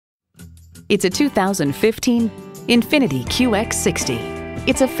It's a 2015 INFINITI QX60.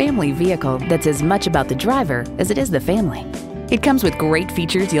 It's a family vehicle that's as much about the driver as it is the family. It comes with great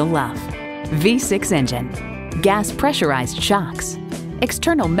features you'll love. V6 engine, gas pressurized shocks,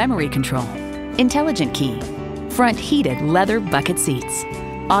 external memory control, intelligent key, front heated leather bucket seats,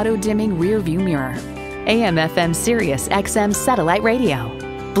 auto-dimming rear view mirror, AM/FM Sirius XM satellite radio,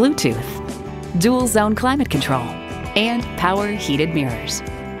 Bluetooth, dual zone climate control, and power heated mirrors.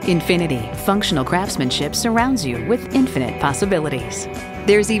 INFINITI functional craftsmanship surrounds you with infinite possibilities.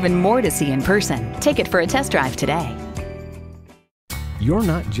 There's even more to see in person. Take it for a test drive today. You're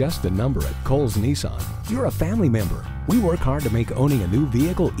not just a number at Coles Nissan. You're a family member. We work hard to make owning a new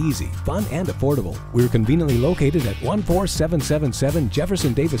vehicle easy, fun, and affordable. We're conveniently located at 14777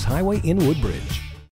 Jefferson Davis Highway in Woodbridge.